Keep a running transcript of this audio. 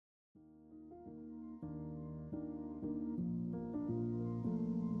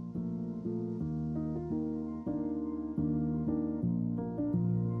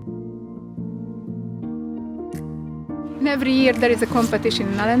In every year there is a competition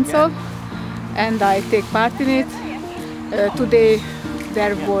in Nałęczów, and I take part in it. Today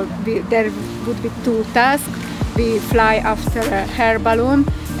there would be two tasks. We fly after a air balloon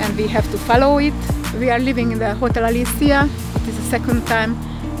and we have to follow it. We are living in the Hotel Alicia. It is the second time.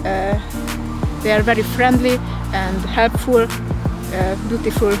 They are very friendly and helpful,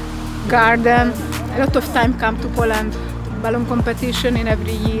 beautiful garden. A lot of time come to Poland. Balloon competition in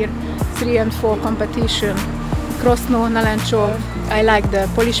every year, 3 and 4 competition. Krosno, Nałęczów. I like the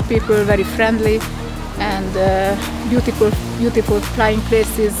Polish people, very friendly and beautiful flying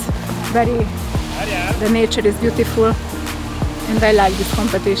places. The nature is beautiful and I like this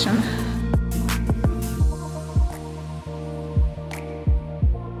competition.